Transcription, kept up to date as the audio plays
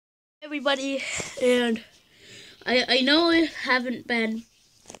Everybody, and I know I haven't been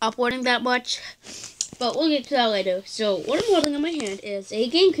uploading that much, but we'll get to that later. So what I'm holding in my hand is a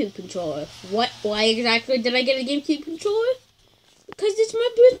GameCube controller. Why exactly did I get a GameCube controller? Because it's my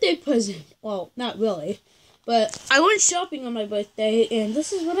birthday present. Well, not really, but I went shopping on my birthday, and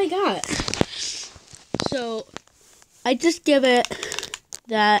this is what I got. So I just give it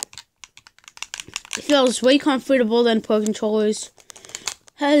that it feels way comfortable than Pro controllers.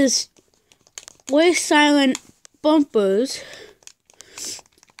 Has way silent bumpers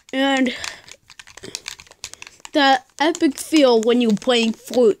and that epic feel when you're playing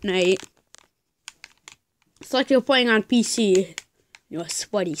Fortnite. It's like you're playing on PC. You're a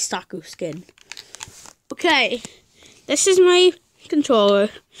sweaty soccer skin. Okay, this is my controller.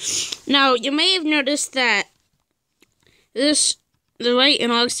 Now you may have noticed that the right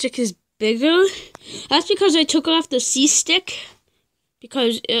analog stick is bigger. That's because I took off the C stick.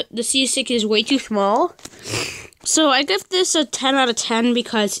 Because the C stick is way too small. So I give this a 10 out of 10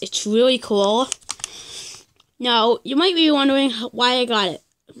 because it's really cool. Now, you might be wondering why I got it.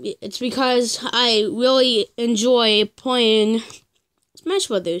 It's because I really enjoy playing Smash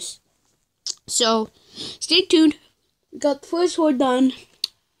Brothers. So, stay tuned. Got the first word done.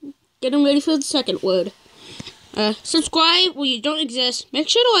 Getting ready for the second word. Subscribe where you don't exist. Make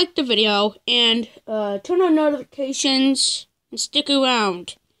sure to like the video. And turn on notifications. And stick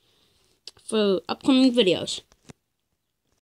around for upcoming videos.